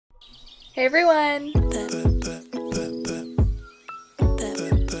Hey everyone!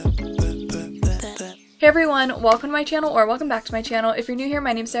 Hey everyone, welcome to my channel, or welcome back to my channel. If you're new here,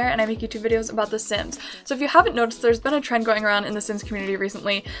 my name's Sarah and I make YouTube videos about The Sims. So if you haven't noticed, there's been a trend going around in the Sims community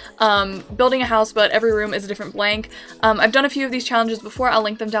recently, building a house but every room is a different blank. I've done a few of these challenges before, I'll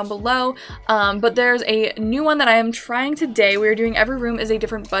link them down below, but there's a new one that I am trying today. We're doing every room is a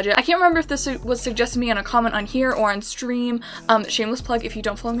different budget. I can't remember if this was suggested to me in a comment on here or on stream. Shameless plug, if you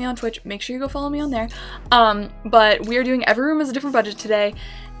don't follow me on Twitch, make sure you go follow me on there. But we are doing every room is a different budget today.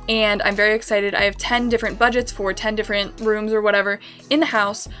 And I'm very excited. I have 10 different budgets for 10 different rooms or whatever in the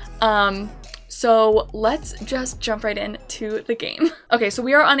house. So let's just jump right into the game. Okay, so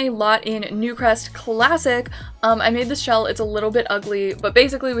we are on a lot in Newcrest Classic. I made this shell, it's a little bit ugly, but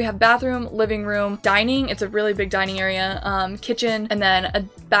basically we have bathroom, living room, dining, it's a really big dining area, kitchen, and then a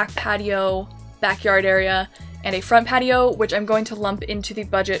back patio, backyard area, and a front patio, which I'm going to lump into the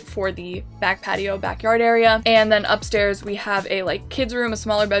budget for the back patio, backyard area. And then upstairs we have a kids room, a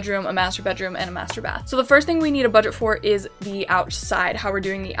smaller bedroom, a master bedroom, and a master bath. So the first thing we need a budget for is the outside, how we're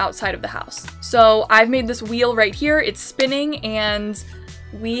doing the outside of the house. So I've made this wheel right here, it's spinning, and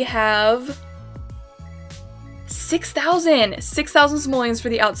we have 6,000 simoleons for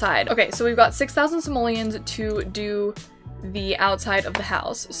the outside. Okay, so we've got 6,000 simoleons to do the outside of the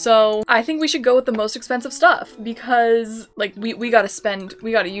house. So I think we should go with the most expensive stuff because we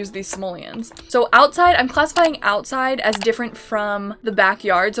gotta use these simoleons. So outside, I'm classifying outside as different from the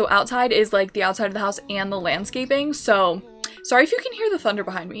backyard. So outside is the outside of the house and the landscaping. So sorry if you can hear the thunder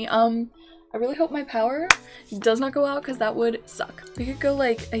behind me. I really hope my power does not go out because that would suck. We could go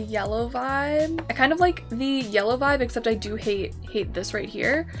a yellow vibe. I kind of like the yellow vibe, except I do hate this right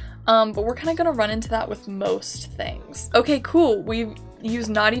here. But we're kind of gonna run into that with most things. Okay, cool. We've used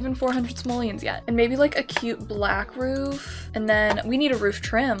not even 400 simoleons yet. And maybe a cute black roof. And then we need a roof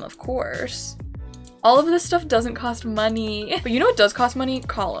trim, of course. All of this stuff doesn't cost money. But you know what does cost money?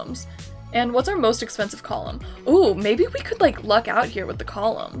 Columns. And what's our most expensive column? Ooh, maybe we could luck out here with the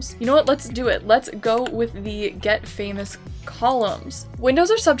columns. You know what? Let's do it. Let's go with the Get Famous columns. Windows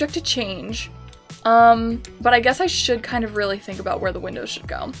are subject to change. But I guess I should kind of really think about where the windows should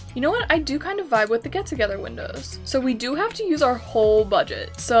go. You know what? I do kind of vibe with the get together windows. So we do have to use our whole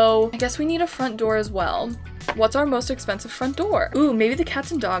budget. So I guess we need a front door as well. What's our most expensive front door? Ooh, maybe the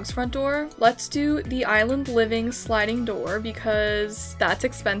cats and dogs front door. Let's do the island living sliding door because that's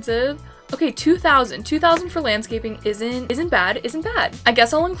expensive. Okay, 2,000. 2,000 for landscaping isn't bad. I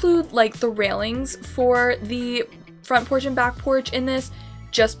guess I'll include the railings for the front porch and back porch in this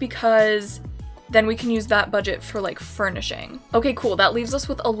just because then we can use that budget for furnishing. Okay, cool. That leaves us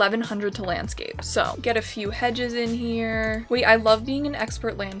with 1,100 to landscape. So get a few hedges in here. Wait, I love being an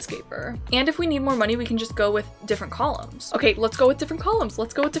expert landscaper. And if we need more money, we can just go with different columns. Okay, let's go with different columns.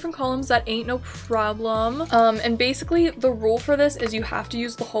 That ain't no problem. And basically the rule for this is you have to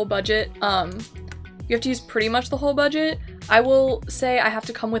use the whole budget. You have to use pretty much the whole budget. I will say I have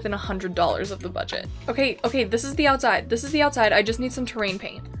to come within $100 of the budget. Okay, this is the outside. I just need some terrain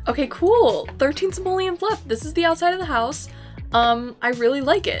paint. Okay, cool. 13 simoleons left. This is the outside of the house. I really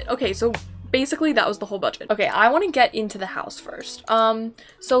like it. Okay, so basically that was the whole budget. Okay, I want to get into the house first.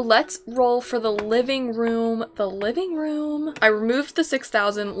 So let's roll for the living room. I removed the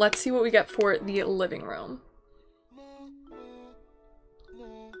 6,000. Let's see what we get for the living room.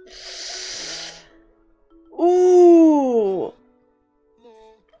 Ooh!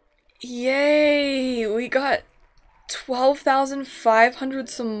 Yay! We got 12,500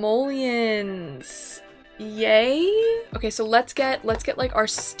 simoleons. Yay! Okay, so let's get our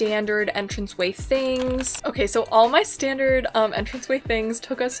standard entranceway things. Okay, so all my standard entranceway things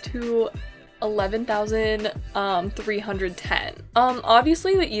took us to 11,310.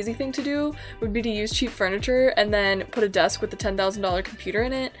 Obviously the easy thing to do would be to use cheap furniture and then put a desk with the $10,000 computer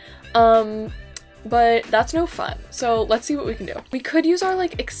in it. But that's no fun. So let's see what we can do. We could use our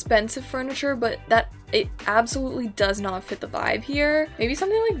expensive furniture, but it absolutely does not fit the vibe here. Maybe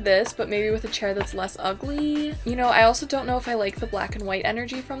something like this, but maybe with a chair that's less ugly. You know, I also don't know if I like the black and white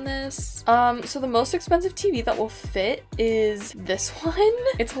energy from this. So the most expensive TV that will fit is this one.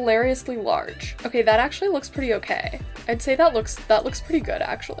 It's hilariously large. Okay, that actually looks pretty okay. I'd say that looks pretty good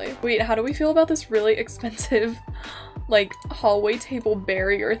actually. Wait, how do we feel about this really expensive hallway table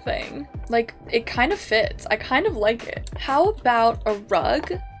barrier thing? It kind of fits. I kind of like it. How about a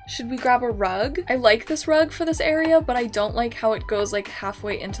rug? Should we grab a rug? I like this rug for this area, but I don't like how it goes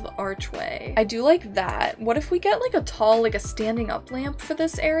halfway into the archway. I do like that. What if we get a tall, a standing up lamp for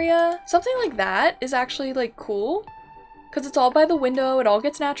this area? Something like that is actually cool because it's all by the window. It all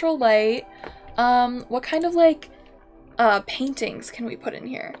gets natural light. What kind of paintings can we put in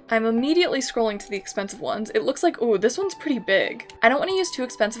here? I'm immediately scrolling to the expensive ones. It looks like, oh, this one's pretty big. I don't want to use too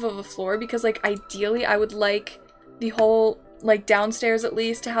expensive of a floor because like ideally I would like the whole like downstairs at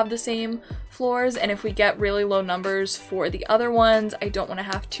least to have the same floors, and if we get really low numbers for the other ones, I don't want to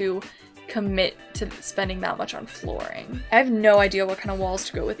have to commit to spending that much on flooring. I have no idea what kind of walls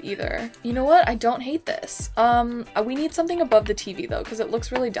to go with either. You know what? I don't hate this. We need something above the TV though, because it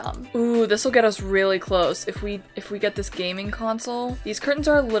looks really dumb. Ooh, this will get us really close if we get this gaming console. These curtains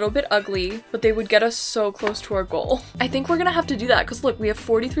are a little bit ugly, but they would get us so close to our goal. I think we're gonna have to do that because look, we have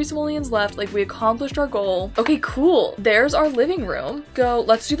 43 simoleons left. Like we accomplished our goal. Okay, cool. There's our living room. Go,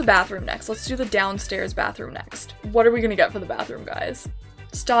 let's do the bathroom next. Let's do the downstairs bathroom next. What are we gonna get for the bathroom, guys?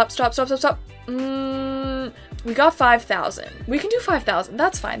 Stop. We got 5,000. We can do 5,000.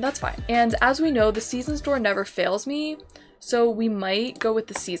 That's fine. And as we know, the Seasons door never fails me, so we might go with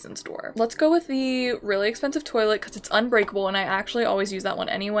the Seasons door. Let's go with the really expensive toilet because it's unbreakable and I actually always use that one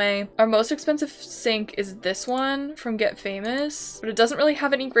anyway. Our most expensive sink is this one from Get Famous, but it doesn't really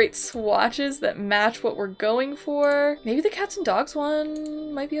have any great swatches that match what we're going for. Maybe the cats and dogs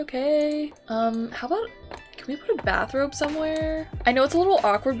one might be okay. How about, can we put a bathrobe somewhere? I know it's a little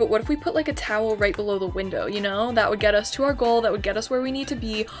awkward, but what if we put like a towel right below the window, you know? That would get us to our goal, that would get us where we need to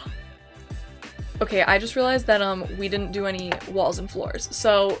be. Okay, I just realized that we didn't do any walls and floors.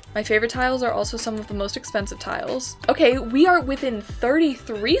 So my favorite tiles are also some of the most expensive tiles. Okay, we are within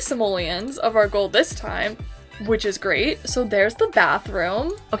 33 simoleons of our goal this time, which is great. So there's the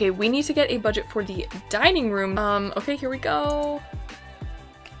bathroom. Okay, we need to get a budget for the dining room. Okay, here we go.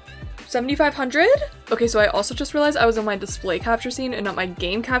 7,500? Okay, so I also just realized I was in my display capture scene and not my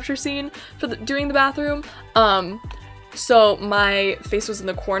game capture scene for doing the bathroom. So my face was in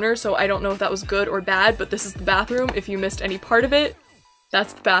the corner, so I don't know if that was good or bad, but this is the bathroom. If you missed any part of it,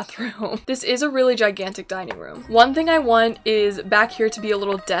 that's the bathroom. This is a really gigantic dining room. One thing I want is back here to be a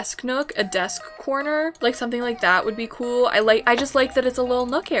little desk nook, a desk corner, like something like that would be cool. I just like that it's a little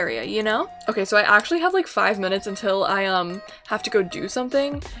nook area, you know? Okay, so I actually have like 5 minutes until I have to go do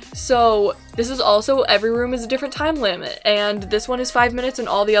something. So this is also, every room is a different time limit, and this one is 5 minutes and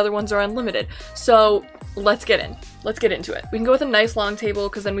all the other ones are unlimited. So let's get in. Let's get into it. We can go with a nice long table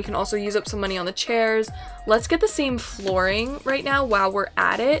because then we can also use up some money on the chairs. Let's get the same flooring right now while we're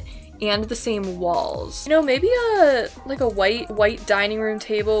at it, and the same walls. You know, maybe a white dining room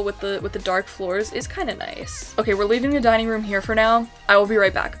table with the dark floors is kind of nice. Okay, we're leaving the dining room here for now. I will be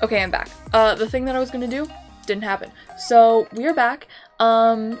right back. Okay, I'm back. The thing that I was gonna do didn't happen. So we are back,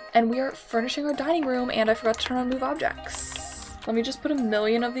 and we are furnishing our dining room, and I forgot to turn on move objects. Let me just put a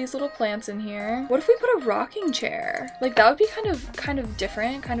million of these little plants in here. What if we put a rocking chair? Like that would be kind of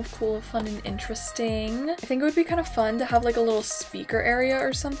different, kind of cool, fun, and interesting. I think it would be kind of fun to have like a little speaker area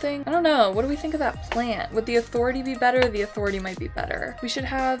or something. I don't know. What do we think of that plant? Would the Authority be better? The Authority might be better. We should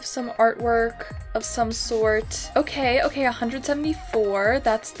have some artwork of some sort. Okay, 174.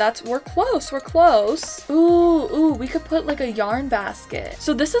 We're close. Ooh, we could put like a yarn basket.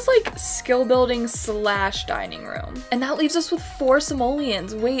 So this is like skill building / dining room. And that leaves us with 4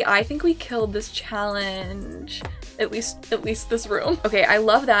 simoleons. Wait, I think we killed this challenge. At least this room. Okay, I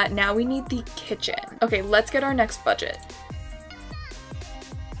love that. Now we need the kitchen. Okay, let's get our next budget.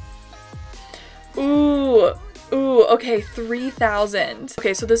 Ooh, okay, 3,000.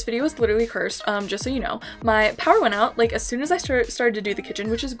 Okay, so this video is literally cursed, just so you know. My power went out, like, as soon as I started to do the kitchen,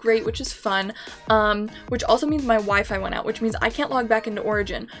 which is great, which is fun, which also means my Wi-Fi went out, which means I can't log back into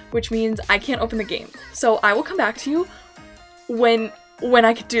Origin, which means I can't open the game. So I will come back to you when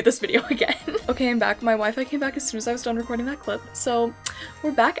I could do this video again. Okay, I'm back. My Wi-Fi came back as soon as I was done recording that clip. So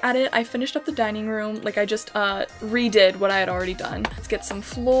we're back at it. I finished up the dining room. Like I just redid what I had already done. Let's get some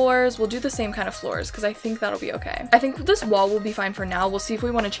floors. We'll do the same kind of floors because I think that'll be okay. I think this wall will be fine for now. We'll see if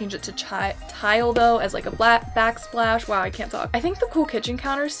we want to change it to tile though, as like a black backsplash. Wow, I can't talk. I think the cool kitchen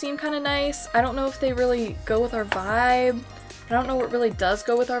counters seem kind of nice. I don't know if they really go with our vibe. I don't know what really does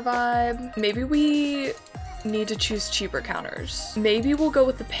go with our vibe. Maybe we need to choose cheaper counters. Maybe we'll go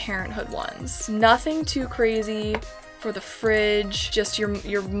with the Parenthood ones. Nothing too crazy for the fridge, just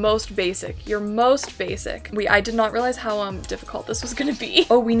your most basic. I did not realize how difficult this was gonna be.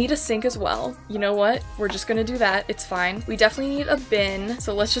 Oh, we need a sink as well. You know what? We're just gonna do that. It's fine. We definitely need a bin,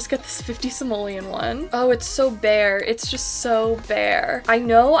 so let's just get this 50 simoleon one. Oh, it's so bare. It's just so bare. I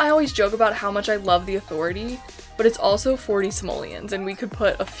know I always joke about how much I love the Authority, but it's also 40 simoleons and we could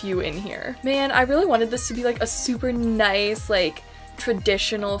put a few in here. Man, I really wanted this to be like a super nice, like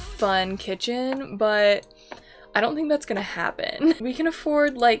traditional fun kitchen, but I don't think that's gonna happen. We can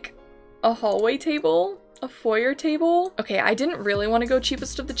afford like a hallway table, a foyer table. Okay, I didn't really want to go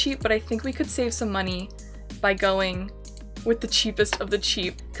cheapest of the cheap, but I think we could save some money by going with the cheapest of the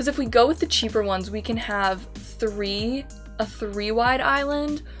cheap. Because if we go with the cheaper ones, we can have a 3-wide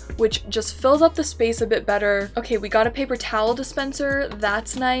island, which just fills up the space a bit better. Okay, we got a paper towel dispenser.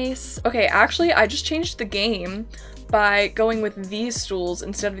 That's nice. Okay, actually, I just changed the game by going with these stools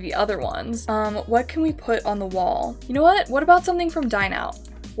instead of the other ones. What can we put on the wall? You know what? What about something from Dine Out?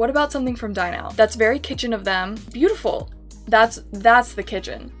 What about something from Dine Out? That's very kitchen of them. Beautiful. That's the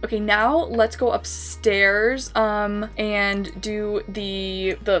kitchen. Okay, now let's go upstairs and do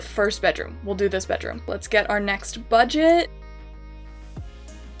the first bedroom. We'll do this bedroom. Let's get our next budget.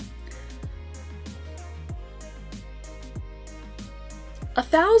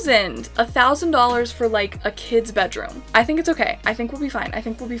 $1,000 for like a kid's bedroom. I think it's okay. I think we'll be fine. I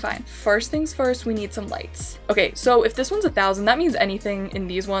think we'll be fine. First things first, we need some lights. Okay, so if this one's 1,000, that means anything in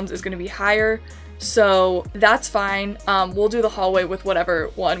these ones is gonna be higher. So that's fine. We'll do the hallway with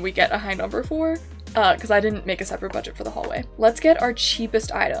whatever one we get a high number for. Because I didn't make a separate budget for the hallway. Let's get our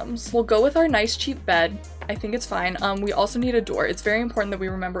cheapest items. We'll go with our nice cheap bed. I think it's fine. We also need a door. It's very important that we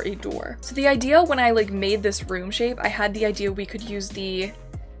remember a door. So the idea when I like made this room shape, I had the idea we could use the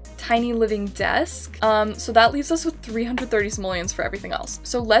tiny living desk. So that leaves us with 330 simoleons for everything else.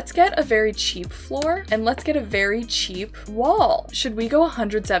 So let's get a very cheap floor and let's get a very cheap wall. Should we go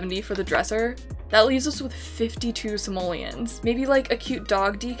 170 for the dresser? That leaves us with 52 simoleons. Maybe like a cute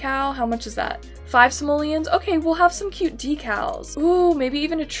dog decal. How much is that? 5 simoleons? Okay, we'll have some cute decals. Ooh, maybe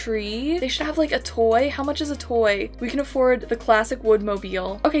even a tree. They should have like a toy. How much is a toy? We can afford the classic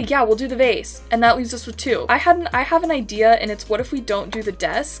woodmobile. Okay, yeah, we'll do the vase. And that leaves us with 2. I have an idea, and it's what if we don't do the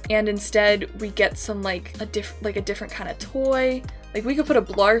desk and instead we get some like a different kind of toy. Like we could put a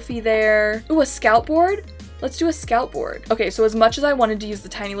Blarfy there. Ooh, a scout board? Let's do a scout board. Okay, so as much as I wanted to use the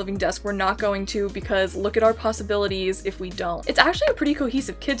tiny living desk, we're not going to because look at our possibilities if we don't. It's actually a pretty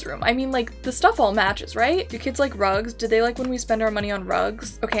cohesive kids room. I mean, like the stuff all matches, right? Do kids like rugs? Do they like when we spend our money on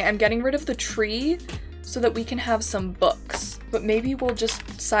rugs? Okay, I'm getting rid of the tree so that we can have some books, but maybe we'll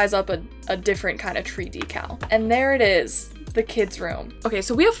just size up a different kind of tree decal. And there it is. The kids' room. Okay,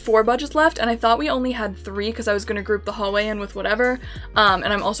 so we have 4 budgets left, and I thought we only had 3 because I was gonna group the hallway in with whatever. And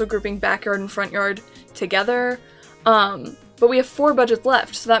I'm also grouping backyard and front yard together. But we have 4 budgets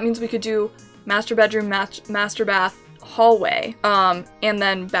left, so that means we could do master bedroom, master bath, hallway, and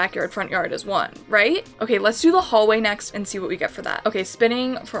then backyard, front yard as one, right? Okay, let's do the hallway next and see what we get for that. Okay,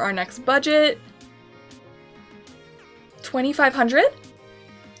 spinning for our next budget. 2,500?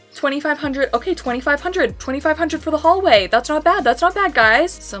 2,500. Okay, 2,500. 2,500 for the hallway. That's not bad. That's not bad,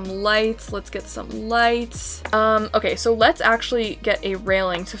 guys. Some lights. Let's get some lights. Okay, so let's actually get a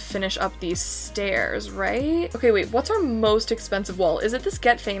railing to finish up these stairs, right? Okay, wait, what's our most expensive wall? Is it this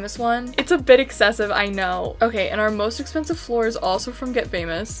Get Famous one? It's a bit excessive, I know. Okay, and our most expensive floor is also from Get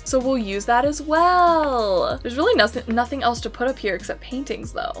Famous, so we'll use that as well. There's really nothing else to put up here except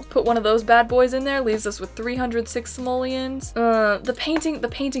paintings, though. Put one of those bad boys in there, leaves us with 306 simoleons. The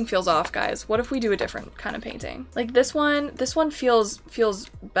painting feels off, guys. What if we do a different kind of painting? Like this one feels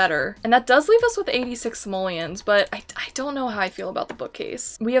better. And that does leave us with 86 simoleons, but I don't know how I feel about the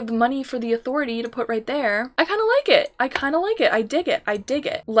bookcase. We have the money for the authority to put right there. I kind of like it. I kind of like it. I dig it. I dig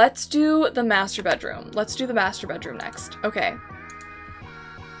it. Let's do the master bedroom. Let's do the master bedroom next. Okay.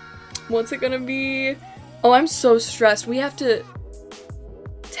 What's it gonna be? Oh, I'm so stressed. We have to...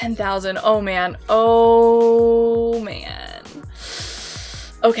 10,000. Oh, man. Oh, man.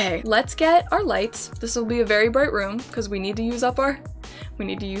 Okay, let's get our lights. This will be a very bright room because we need to use up our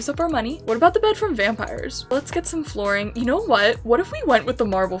money. What about the bed from Vampires? Let's get some flooring. You know what? What if we went with the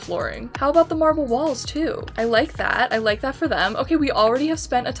marble flooring? How about the marble walls too? I like that. I like that for them. Okay, we already have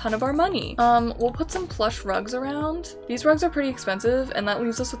spent a ton of our money. We'll put some plush rugs around. These rugs are pretty expensive and that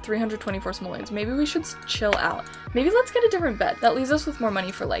leaves us with 324 simoleons. Maybe we should chill out. Maybe let's get a different bed. That leaves us with more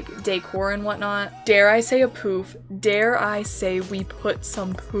money for like decor and whatnot. Dare I say a poof? Dare I say we put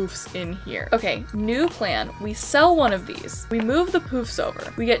some poofs in here? Okay, new plan. We sell one of these. We move the poofs over.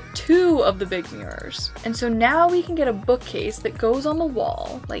 We get 2 of the big mirrors. And so now we can get a bookcase that goes on the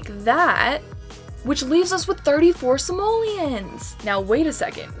wall like that, which leaves us with 34 simoleons. Now wait a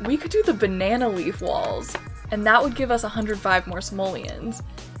second. We could do the banana leaf walls and that would give us 105 more simoleons.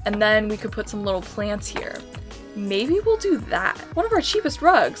 And then we could put some little plants here. Maybe we'll do that. One of our cheapest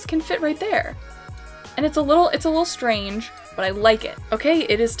rugs can fit right there. And it's a little strange, but I like it. Okay,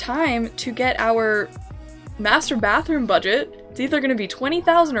 it is time to get our master bathroom budget. It's either gonna be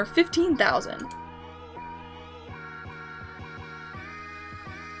 20,000 or 15,000.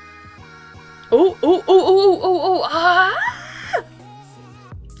 Ah!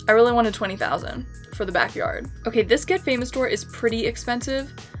 I really wanted 20,000 for the backyard. Okay, this Get Famous door is pretty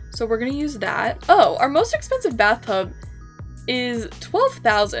expensive, so we're gonna use that. Oh, our most expensive bathtub is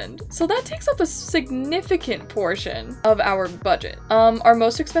 12,000. So that takes up a significant portion of our budget. Our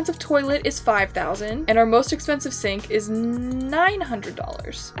most expensive toilet is 5,000 and our most expensive sink is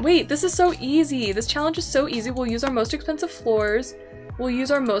 $900. Wait, this is so easy. This challenge is so easy. We'll use our most expensive floors. We'll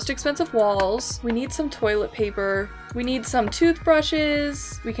use our most expensive walls. We need some toilet paper. We need some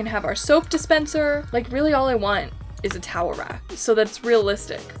toothbrushes. We can have our soap dispenser. Like, really all I want is a towel rack so that's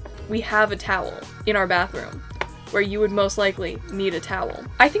realistic. We have a towel in our bathroom where you would most likely need a towel.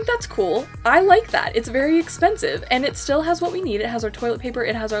 I think that's cool. I like that. It's very expensive and it still has what we need. It has our toilet paper.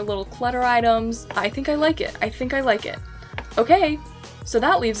 It has our little clutter items. I think I like it. I think I like it. Okay, so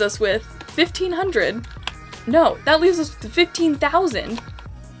that leaves us with 1,500. No, that leaves us with 15,000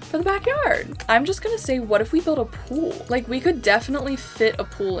 for the backyard. I'm just gonna say, what if we built a pool? Like, we could definitely fit a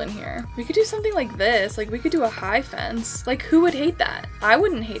pool in here. We could do something like this. Like, we could do a high fence. Like, who would hate that? I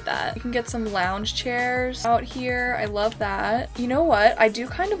wouldn't hate that. We can get some lounge chairs out here. I love that. You know what? I do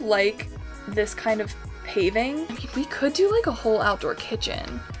kind of like this kind of paving. I mean, we could do like a whole outdoor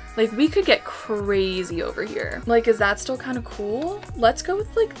kitchen. Like, we could get crazy over here. Like, is that still kind of cool? Let's go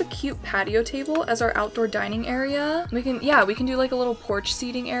with like the cute patio table as our outdoor dining area. We can do like a little porch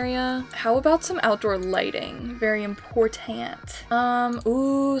seating area. How about some outdoor lighting? Very important.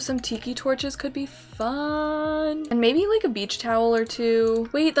 Ooh, some tiki torches could be fun. And maybe like a beach towel or two.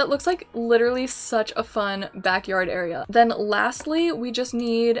 Wait, that looks like literally such a fun backyard area. Then lastly, we just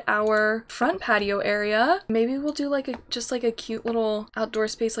need our front patio area. Maybe we'll do like just like a cute little outdoor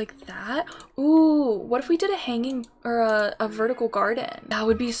space like that. Ooh, what if we did a hanging or a vertical garden? That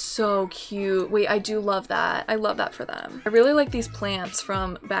would be so cute. Wait, I do love that. I love that for them. I really like these plants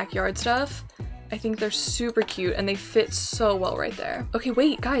from Backyard Stuff. I think they're super cute and they fit so well right there. Okay,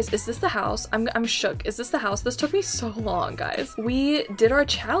 wait, guys, is this the house? I'm shook. Is this the house? This took me so long, guys. We did our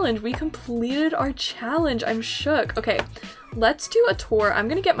challenge. We completed our challenge. I'm shook. Okay, let's do a tour. I'm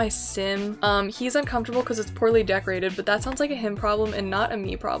gonna get my sim. He's uncomfortable because it's poorly decorated, but that sounds like a him problem and not a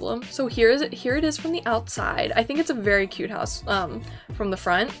me problem. So here it is from the outside. I think it's a very cute house from the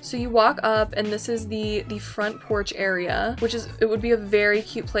front. So you walk up and this is the front porch area, which is, it would be a very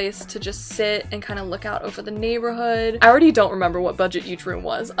cute place to just sit and kind of look out over the neighborhood. I already don't remember what budget each room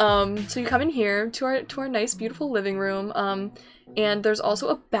was. So you come in here to our nice beautiful living room. And there's also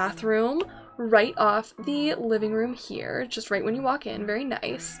a bathroom right off the living room here, just right when you walk in. Very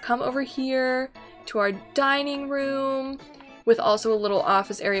nice. Come over here to our dining room with also a little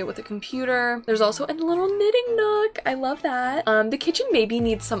office area with a computer. There's also a little knitting nook. I love that. The kitchen maybe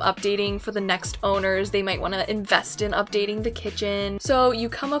needs some updating for the next owners. They might want to invest in updating the kitchen. So you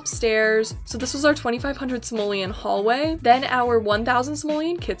come upstairs. So this was our 2,500 simoleon hallway, then our 1,000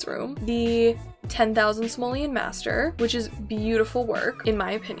 simoleon kids room, the 10,000 simoleon master, which is beautiful work, in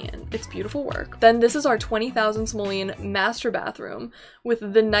my opinion. It's beautiful work. Then this is our 20,000 simoleon master bathroom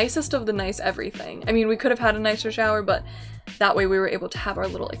with the nicest of the nice everything. I mean, we could have had a nicer shower, but that way we were able to have our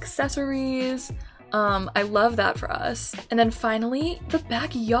little accessories. I love that for us. And then finally, the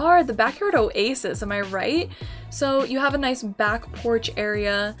backyard oasis, am I right? So you have a nice back porch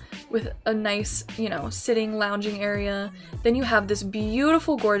area with a nice, you know, sitting, lounging area. Then you have this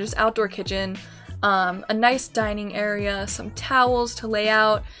beautiful, gorgeous outdoor kitchen, a nice dining area, some towels to lay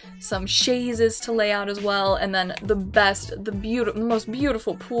out, some chaises to lay out as well, and then the most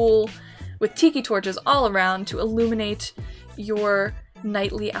beautiful pool with tiki torches all around to illuminate your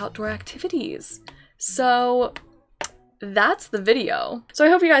nightly outdoor activities. So that's the video. So I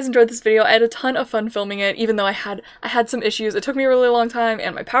hope you guys enjoyed this video. I had a ton of fun filming it, even though I had some issues. It took me a really long time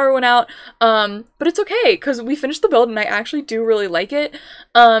and my power went out. But it's okay because we finished the build and I actually do really like it.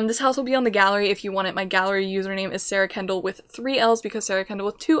 This house will be on the gallery if you want it. My gallery username is SarahKendall with 3 L's because SarahKendall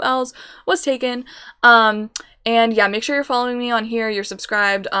with 2 L's was taken. And yeah, make sure you're following me on here, you're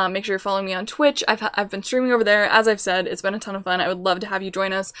subscribed, make sure you're following me on Twitch. I've been streaming over there, as I've said. It's been a ton of fun. I would love to have you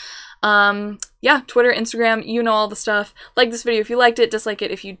join us. Yeah, Twitter, Instagram, you know all the stuff. Like this video if you liked it, dislike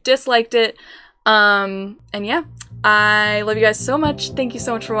it if you disliked it. And yeah, I love you guys so much. Thank you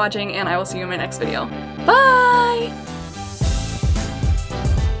so much for watching, and I will see you in my next video. Bye!